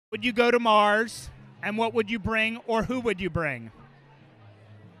Would you go to Mars, and what would you bring, or who would you bring?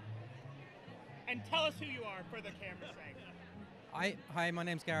 And tell us who you are for the camera's sake. Hi, my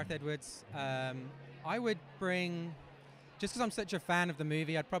name's Gareth Edwards. I would bring, just because I'm such a fan of the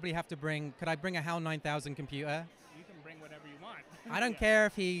movie, I'd probably have to bring, could I bring a HAL 9000 computer? You can bring whatever you want. I don't care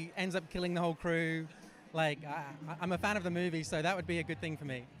if he ends up killing the whole crew. Like, I'm a fan of the movie, so that would be a good thing for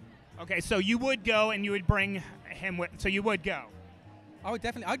me. Okay, so you would go and you would bring him with, so you would go. I would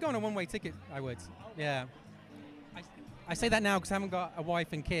definitely, I'd go on a one-way ticket, I would, yeah. I say that now because I haven't got a wife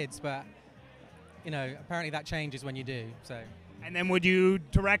and kids, but, you know, apparently that changes when you do, so. And then would you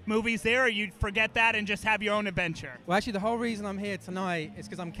direct movies there, or you'd forget that and just have your own adventure? Well, actually, the whole reason I'm here tonight is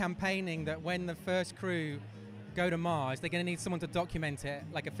because I'm campaigning that when the first crew go to Mars, they're going to need someone to document it,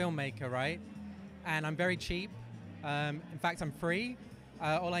 like a filmmaker, right? And I'm very cheap. In fact, I'm free.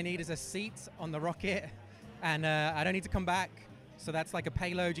 All I need is a seat on the rocket, and I don't need to come back. So that's like a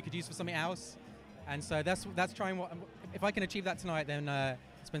payload you could use for something else. And so that's trying what. If I can achieve that tonight, then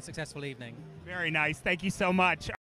it's been a successful evening. Very nice. Thank you so much.